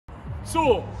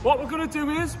So what we're going to do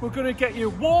is we're going to get you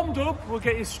warmed up, we'll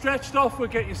get you stretched off, we'll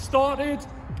get you started.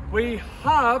 We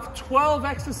have 12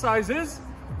 exercises.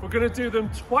 We're going to do them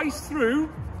twice through,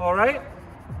 all right?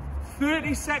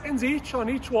 30 seconds each on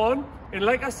each one. And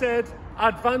like I said,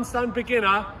 advanced and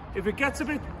beginner. If it gets a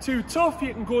bit too tough,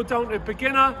 you can go down to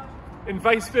beginner and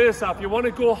vice versa. If you want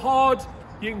to go hard,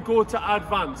 you can go to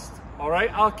advanced, all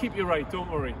right? I'll keep you right,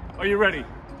 don't worry. Are you ready?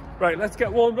 Right, let's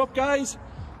get warmed up, guys.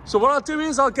 So what I'll do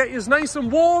is I'll get you nice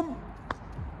and warm.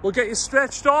 We'll get you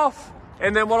stretched off.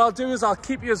 And then what I'll do is I'll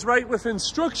keep you right with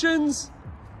instructions.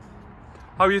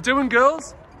 How are you doing,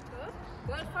 girls?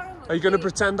 Good. Good for a monkey. Are you going to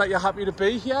pretend that you're happy to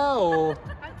be here, or?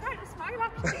 I'm trying to smile,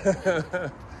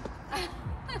 actually.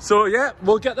 So yeah,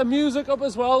 we'll get the music up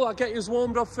as well. I'll get you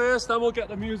warmed up first, then we'll get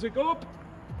the music up.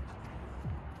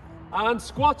 And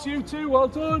squats, you two, well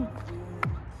done.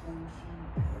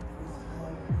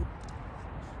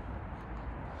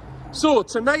 So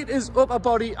tonight is upper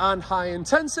body and high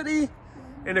intensity.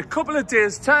 In a couple of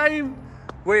days' time,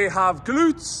 we have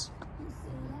glutes.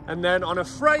 And then on a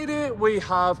Friday, we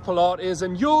have Pilates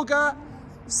and yoga.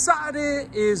 Saturday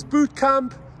is boot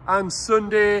camp. And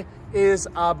Sunday is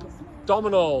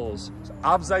abdominals, so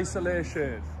abs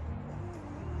isolation.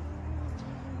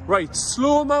 Right,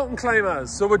 slow mountain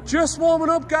climbers. So we're just warming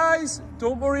up, guys.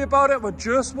 Don't worry about it, we're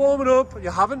just warming up.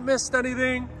 You haven't missed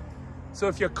anything. So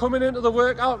if you're coming into the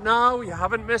workout now, you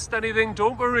haven't missed anything,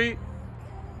 don't worry.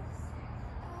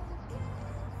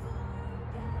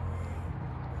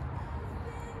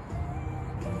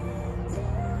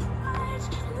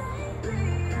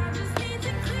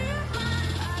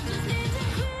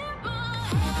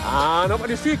 And up on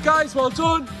your feet, guys, well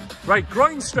done. Right,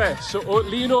 groin stretch. So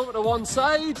lean over to one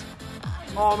side,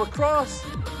 arm across.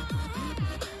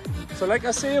 So like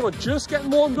I say, we're just getting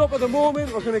warmed up at the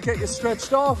moment. We're going to get you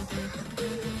stretched off.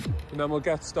 And then we'll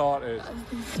get started.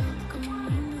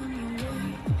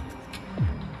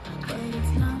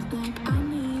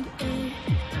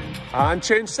 And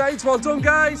change sides, well done,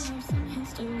 guys.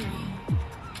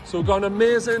 So we've got an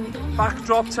amazing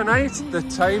backdrop tonight, the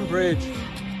Tyne Bridge.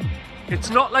 It's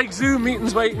not like Zoom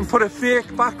meetings where you can put a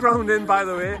fake background in, by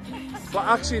the way. We're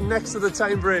actually next to the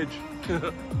Tyne Bridge.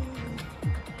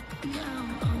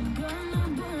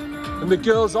 And the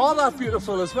girls are that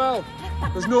beautiful as well.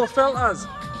 There's no filters.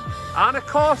 And a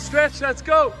calf stretch, let's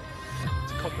go.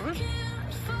 It's a compliment.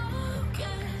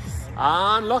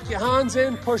 And lock your hands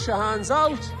in, push your hands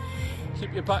out.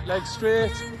 Keep your back leg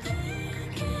straight.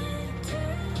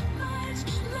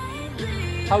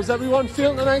 How's everyone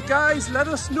feeling tonight, guys? Let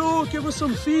us know, give us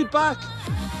some feedback.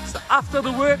 So after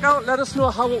the workout, let us know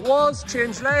how it was,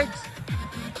 change legs.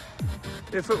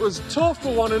 If it was tough,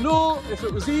 we want to know. If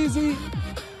it was easy,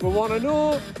 we want to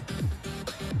know.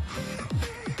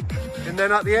 And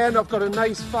then at the end, I've got a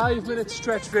nice 5-minute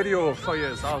stretch video for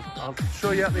you. I'll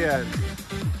show you at the end.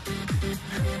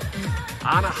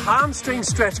 And a hamstring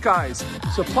stretch, guys.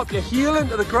 So pop your heel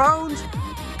into the ground.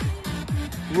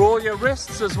 Roll your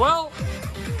wrists as well.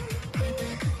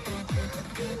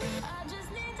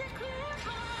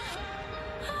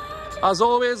 As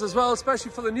always as well, especially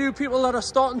for the new people that are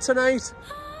starting tonight,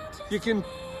 you can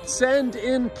send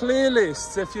in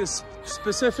playlists. If you have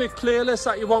specific playlists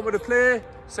that you want me to play,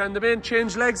 send them in.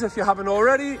 Change legs if you haven't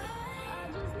already.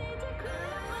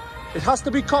 It has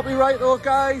to be copyright though,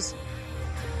 guys.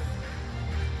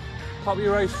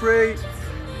 Copyright free.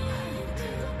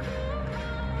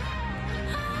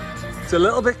 It's a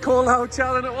little bit colder out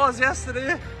here than it was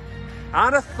yesterday.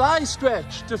 And a thigh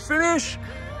stretch to finish.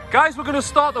 Guys, we're going to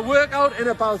start the workout in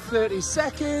about 30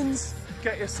 seconds.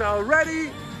 Get yourself ready.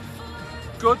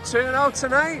 Good turnout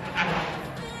tonight.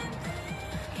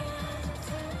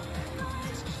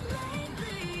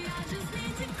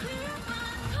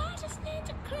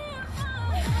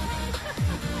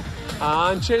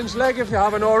 And change leg if you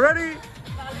haven't already.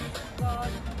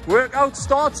 Workout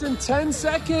starts in 10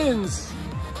 seconds.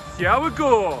 Here we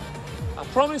go. I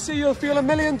promise you'll feel $1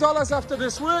 million after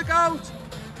this workout.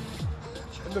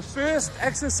 And the first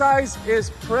exercise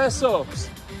is press-ups.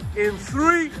 In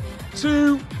 3,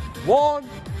 2, 1,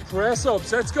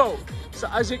 press-ups. Let's go. So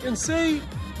as you can see,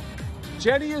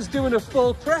 Jenny is doing a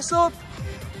full press-up.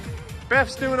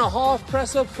 Beth's doing a half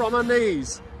press-up from her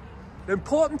knees. The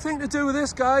important thing to do with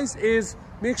this, guys, is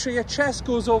make sure your chest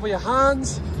goes over your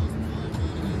hands.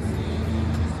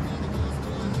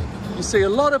 You see a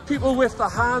lot of people with their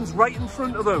hands right in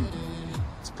front of them.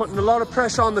 It's putting a lot of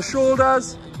pressure on the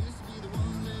shoulders.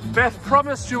 Beth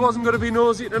promised she wasn't going to be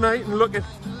nosy tonight and look at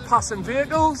passing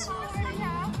vehicles.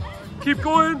 Keep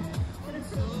going.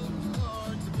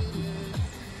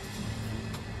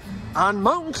 And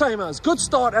mountain climbers. Good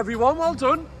start, everyone. Well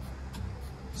done.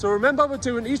 So remember, we're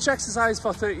doing each exercise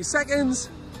for 30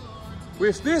 seconds.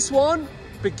 With this one,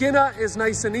 beginner is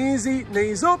nice and easy,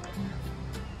 knees up.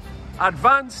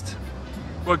 Advanced,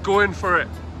 we're going for it.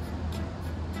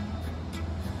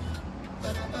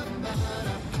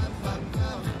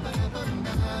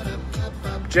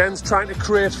 Jen's trying to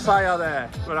create fire there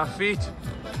with her feet.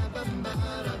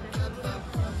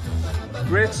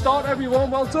 Great start,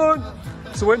 everyone, well done.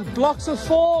 So in blocks of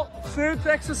 4, third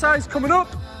exercise coming up,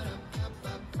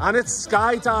 and it's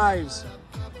skydives.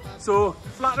 So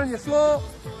flat on your floor,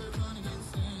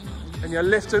 and you're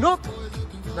lifting up,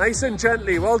 nice and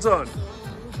gently, well done.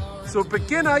 So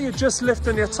beginner, you're just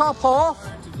lifting your top half.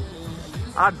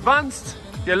 Advanced,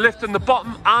 you're lifting the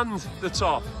bottom and the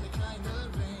top.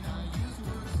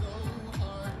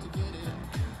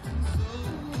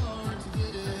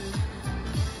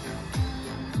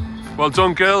 Well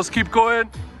done, girls, keep going.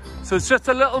 So it's just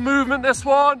a little movement, this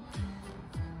one.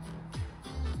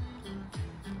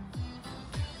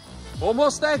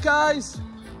 Almost there, guys.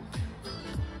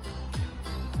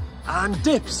 And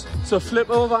dips. So flip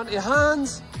over onto your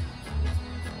hands.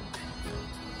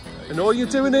 And all you're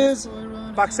doing is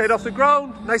backside off the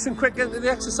ground. Nice and quick into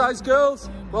the exercise, girls.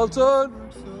 Well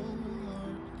done.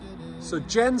 So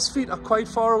Jen's feet are quite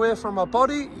far away from her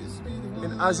body.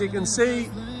 And as you can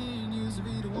see,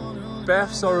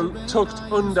 Beth's are tucked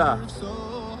under.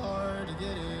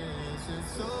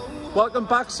 Welcome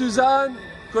back, Suzanne.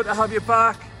 Good to have you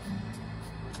back.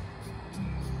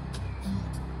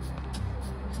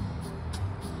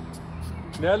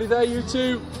 Nearly there, you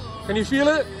two. Can you feel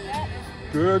it? Yeah.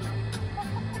 Good.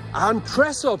 And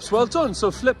press-ups, well done.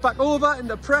 So flip back over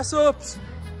into press-ups.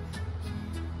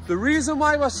 The reason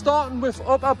why we're starting with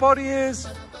upper body is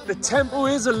the tempo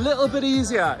is a little bit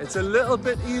easier. It's a little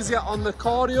bit easier on the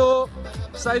cardio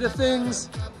side of things.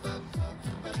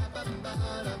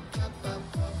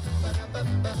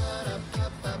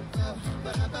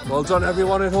 Well done,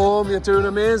 everyone at home. You're doing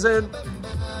amazing.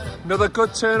 Another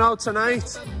good turnout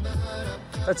tonight.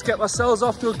 Let's get ourselves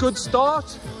off to a good start.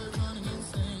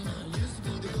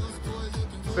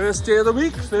 First day of the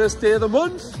week, first day of the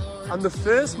month, and the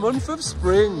first month of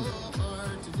spring.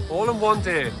 All in one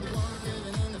day.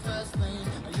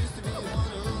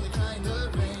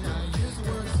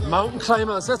 Mountain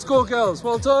climbers, let's go, girls,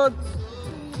 well done.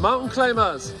 Mountain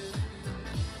climbers.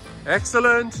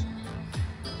 Excellent.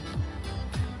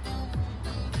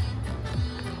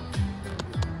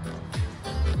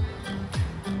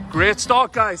 Great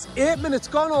start, guys. 8 minutes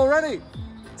gone already.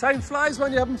 Time flies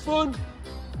when you're having fun.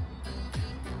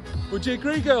 Would you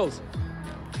agree, girls?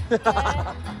 And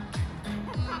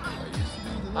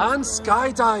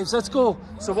skydives, let's go.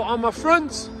 So we're on my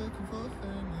front.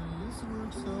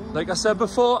 Like I said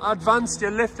before, advanced,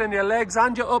 you're lifting your legs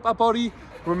and your upper body.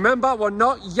 Remember, we're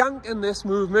not yanking this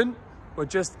movement. We're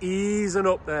just easing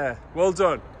up there. Well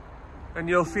done. And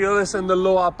you'll feel this in the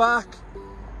lower back.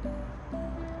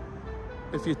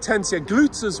 If you tense your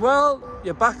glutes as well,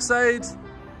 your backside,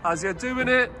 as you're doing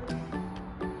it,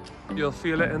 you'll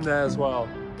feel it in there as well.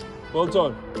 Well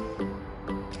done.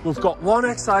 We've got one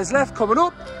exercise left coming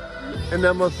up, and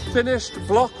then we've finished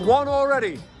block 1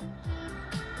 already.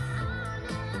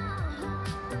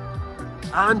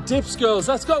 And dips, girls,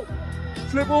 let's go.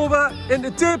 Flip over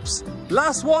into dips.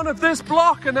 Last one of this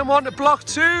block, and then we're on to block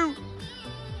 2.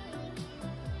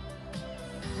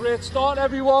 Great start,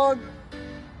 everyone.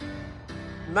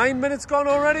 9 minutes gone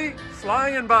already,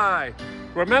 flying by.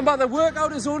 Remember, the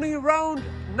workout is only around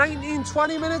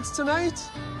 19-20 minutes tonight.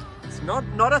 It's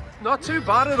not too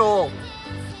bad at all.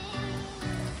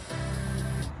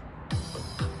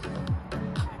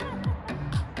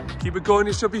 Keep it going,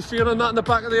 you should be feeling that in the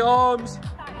back of the arms.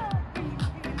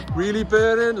 Really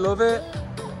burning, love it.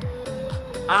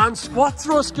 And squat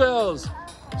thrust, girls.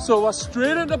 So we're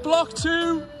straight into block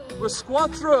 2 with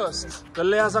squat thrust. The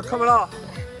layers are coming off.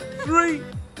 3,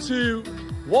 2,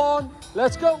 1,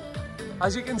 let's go.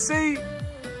 As you can see,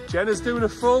 Jen is doing a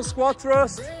full squat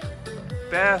thrust.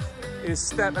 Beth is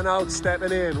stepping out,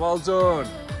 stepping in. Well done.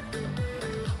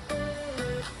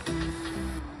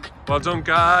 Well done,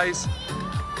 guys.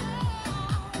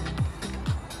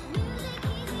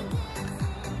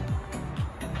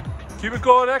 Keep it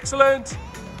going, excellent.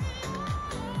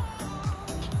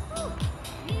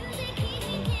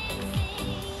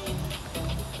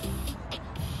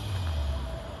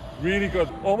 Really good,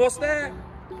 almost there.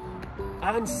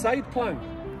 And side plank.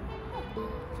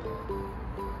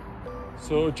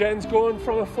 So Jen's going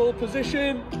from a full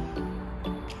position.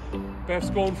 Beth's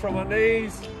going from her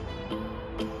knees.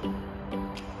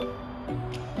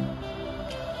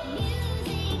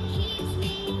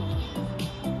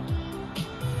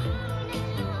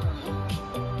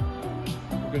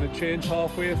 We're going to change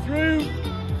halfway through.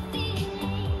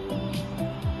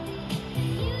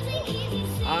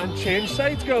 And change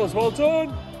sides, girls. Well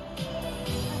done.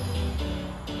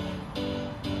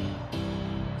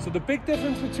 So the big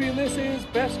difference between this is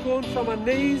Beth's going from her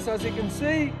knees, as you can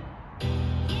see,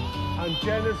 and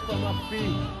Jen is from her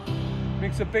feet.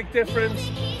 Makes a big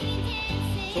difference.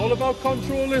 It's all about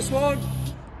control, this one.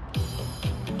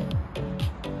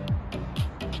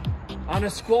 And a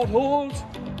squat hold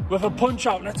with a punch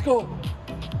out. Let's go.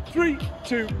 3,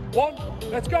 2,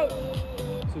 1, let's go.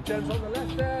 So Jen's on the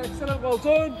left there, excellent, well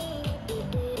done.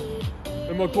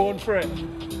 And we're going for it.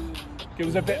 Give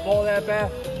us a bit more there,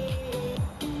 Beth.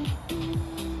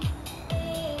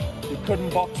 You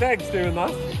couldn't box eggs doing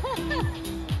that.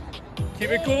 Keep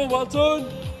it going, well done.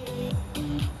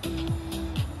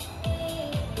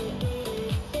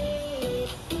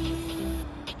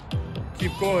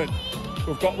 Keep going.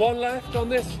 We've got one left on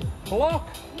this block.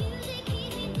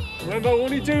 Remember, we're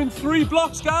only doing 3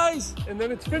 blocks, guys, and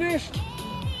then it's finished.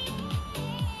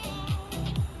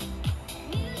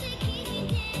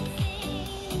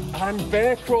 And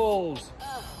bear crawls.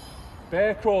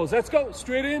 Bear crawls. Let's go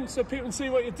straight in so people can see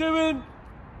what you're doing.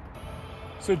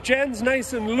 So Jen's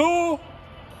nice and low.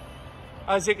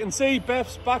 As you can see,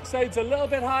 Beth's backside's a little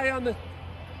bit high on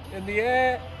in the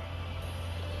air.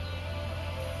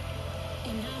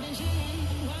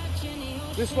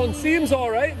 This one seems all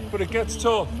right, but it gets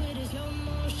tough.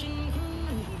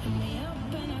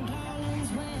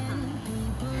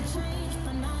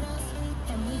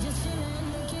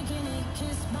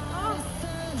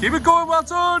 Keep it going, well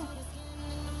done.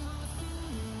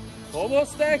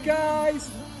 Almost there, guys.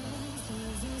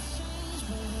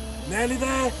 Nearly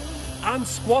there. And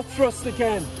squat thrust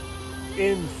again.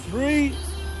 In 3,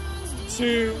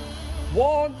 2,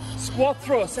 1, squat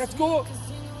thrust. Let's go.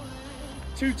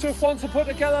 2 tough ones to put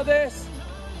together this.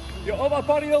 Your upper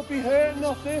body will be hurting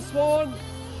off this one,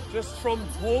 just from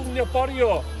holding your body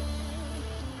up.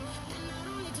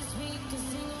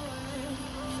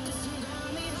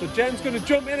 So Jen's going to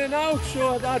jump in and out,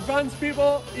 show the advanced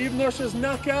people, even though she's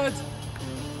knackered.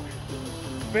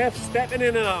 Beth stepping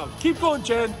in and out. Keep going,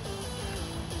 Jen.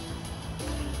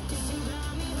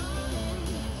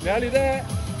 Nearly there.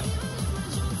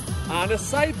 And a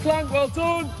side plank, well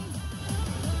done.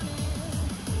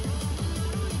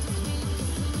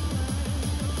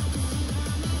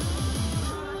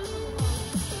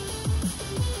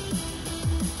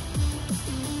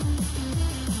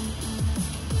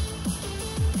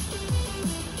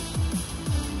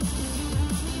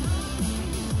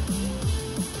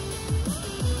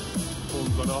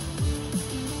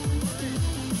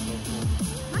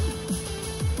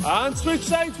 And switch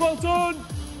sides, well done.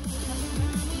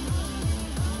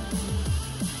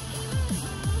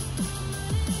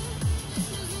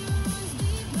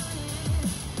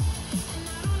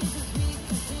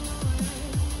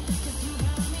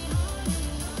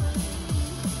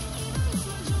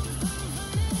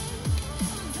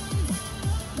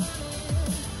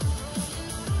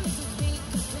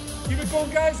 Keep it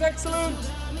going, guys, excellent.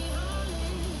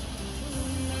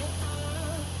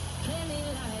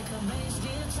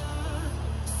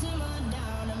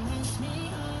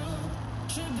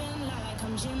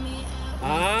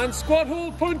 And squat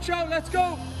hold, punch out, let's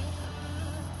go.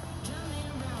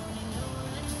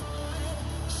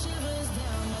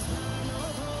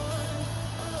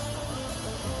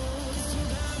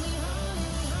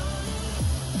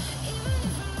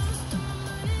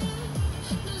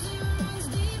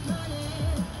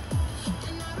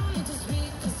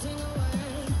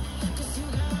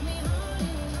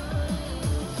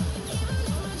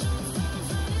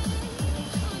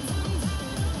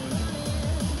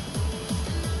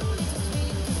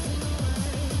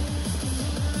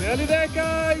 Nearly there,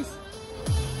 guys.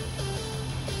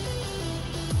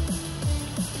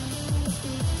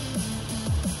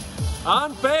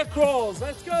 And bear crawls,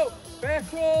 let's go. Bear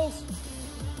crawls.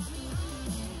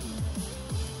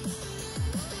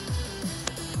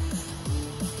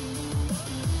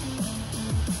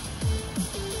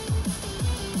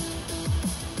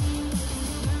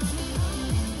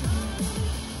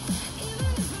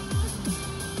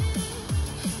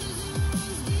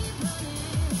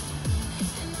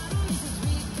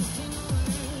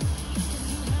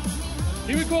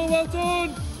 Here we go, well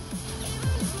done.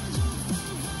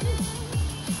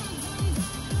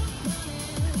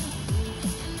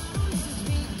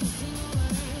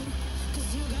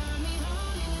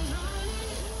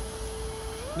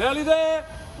 Nearly there.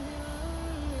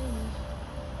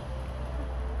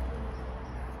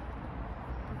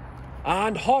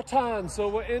 And hot hands. So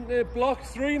we're into block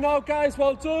 3 now, guys.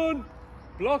 Well done.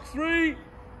 Block 3.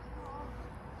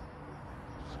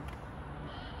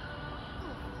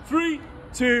 3,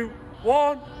 2,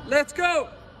 1, let's go.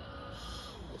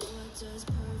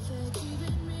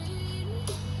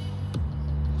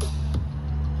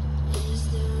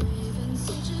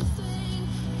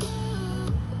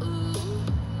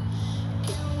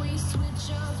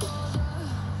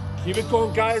 Keep it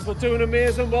going, guys. We're doing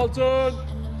amazing. Well done.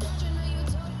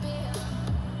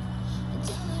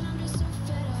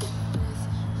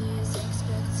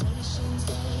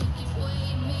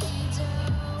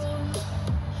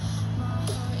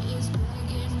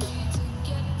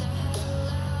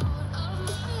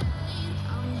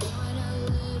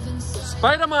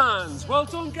 Spider-Mans. Well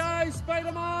done, guys.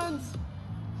 Spider-Mans.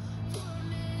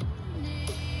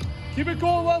 Keep it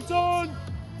going. Well done.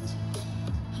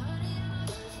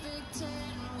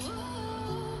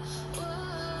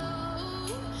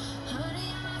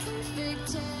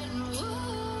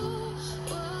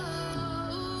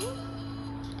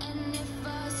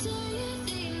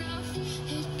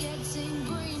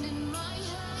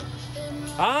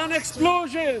 And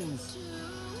explosions.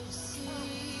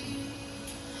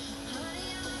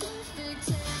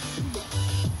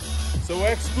 So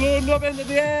we're exploding up into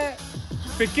the air.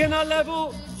 Beginner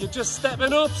level, you're just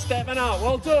stepping up, stepping out.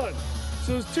 Well done.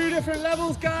 So there's 2 different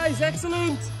levels, guys.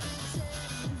 Excellent.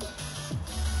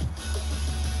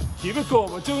 Keep it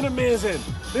going. We're doing amazing.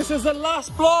 This is the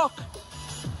last block.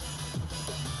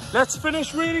 Let's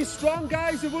finish really strong,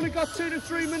 guys. We've only got 2 to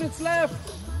 3 minutes left.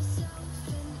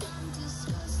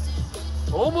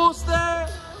 Almost there.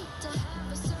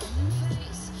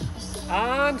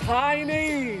 And high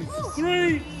knees.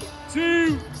 3,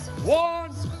 2,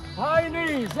 1. High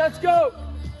knees. Let's go.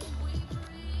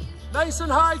 Nice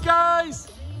and high, guys.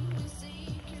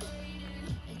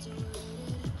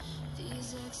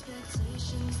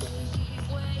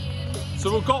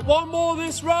 So we've got 1 more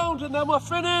this round and then we're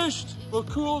finished. We'll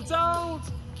cool down.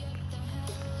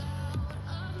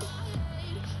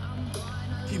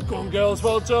 Keep going, girls.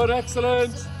 Well done.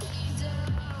 Excellent.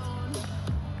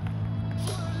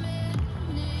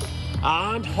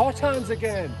 And hot hands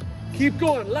again. Keep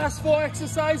going. Last 4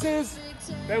 exercises.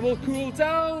 Then we'll cool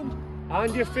down.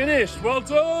 And you're finished. Well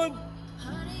done.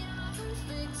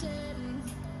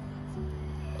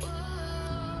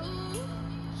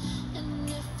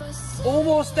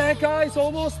 Almost there, guys.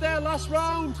 Almost there. Last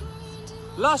round.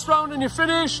 Last round and you're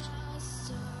finished.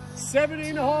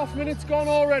 17.5 minutes gone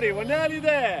already. We're nearly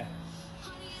there.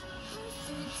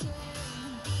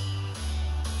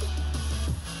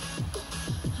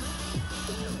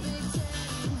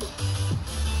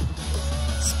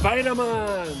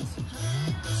 Spider-Man.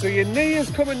 So your knee is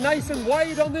coming nice and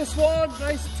wide on this one.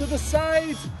 Nice to the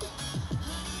side.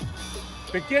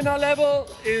 Beginner level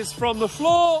is from the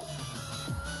floor.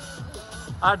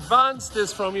 Advanced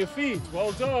is from your feet.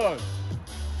 Well done.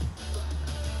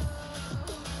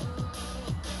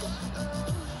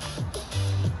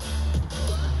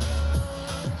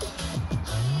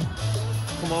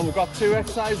 Come on, we've got 2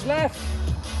 exercises left.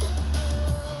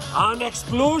 And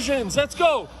explosions. Let's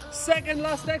go. Second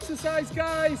last exercise,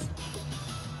 guys.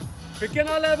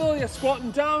 Beginner level, you're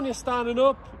squatting down, you're standing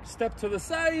up, step to the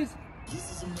side.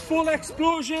 Full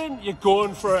explosion, you're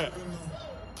going for it.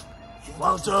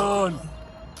 Well done.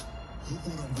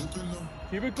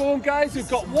 Keep it going, guys. We've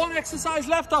got 1 exercise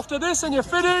left after this and you're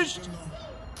finished.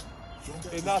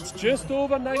 And that's just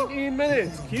over 19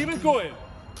 minutes. Keep it going.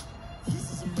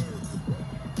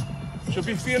 Should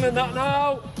be feeling that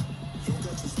now.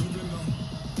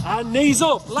 And knees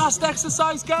up. Last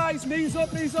exercise, guys. Knees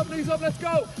up, knees up, knees up. Let's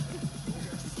go.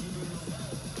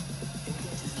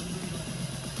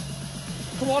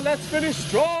 Come on, let's finish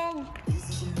strong.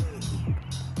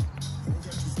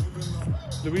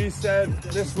 Louise said,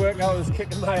 this workout is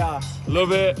kicking my ass.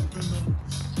 Love it.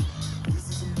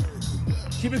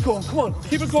 Keep it going. Come on,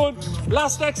 keep it going.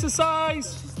 Last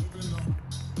exercise.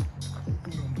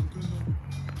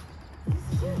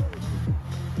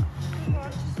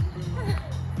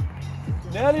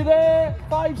 Nearly there,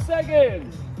 5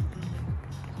 seconds.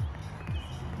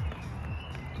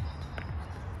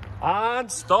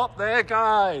 And stop there,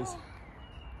 guys.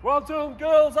 Well done,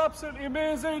 girls, absolutely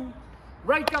amazing.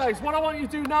 Right, guys, what I want you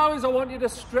to do now is I want you to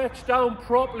stretch down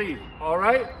properly, all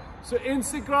right? So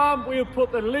Instagram, we'll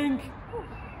put the link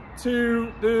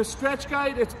to the stretch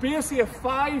guide. It's basically a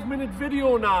 5-minute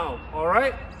video now, all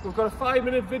right? We've got a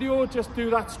 5-minute video, just do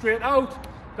that straight out.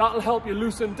 That'll help you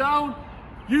loosen down.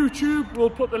 YouTube, we'll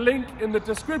put the link in the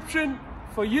description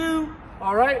for you,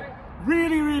 all right?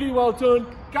 Really, really well done.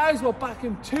 Guys, we're back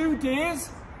in 2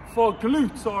 days for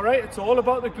glutes, all right? It's all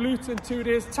about the glutes in 2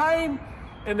 days' time.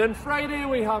 And then Friday,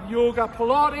 we have yoga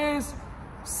Pilates.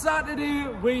 Saturday,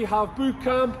 we have boot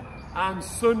camp. And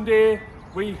Sunday,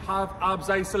 we have abs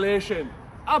isolation.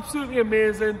 Absolutely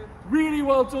amazing. Really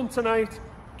well done tonight.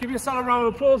 Give yourself a round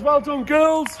of applause. Well done,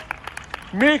 girls.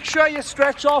 Make sure you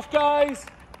stretch off, guys,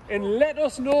 and let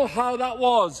us know how that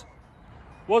was.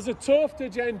 Was it tough?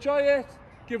 Did you enjoy it?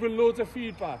 Give us loads of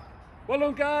feedback. Well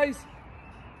done, guys.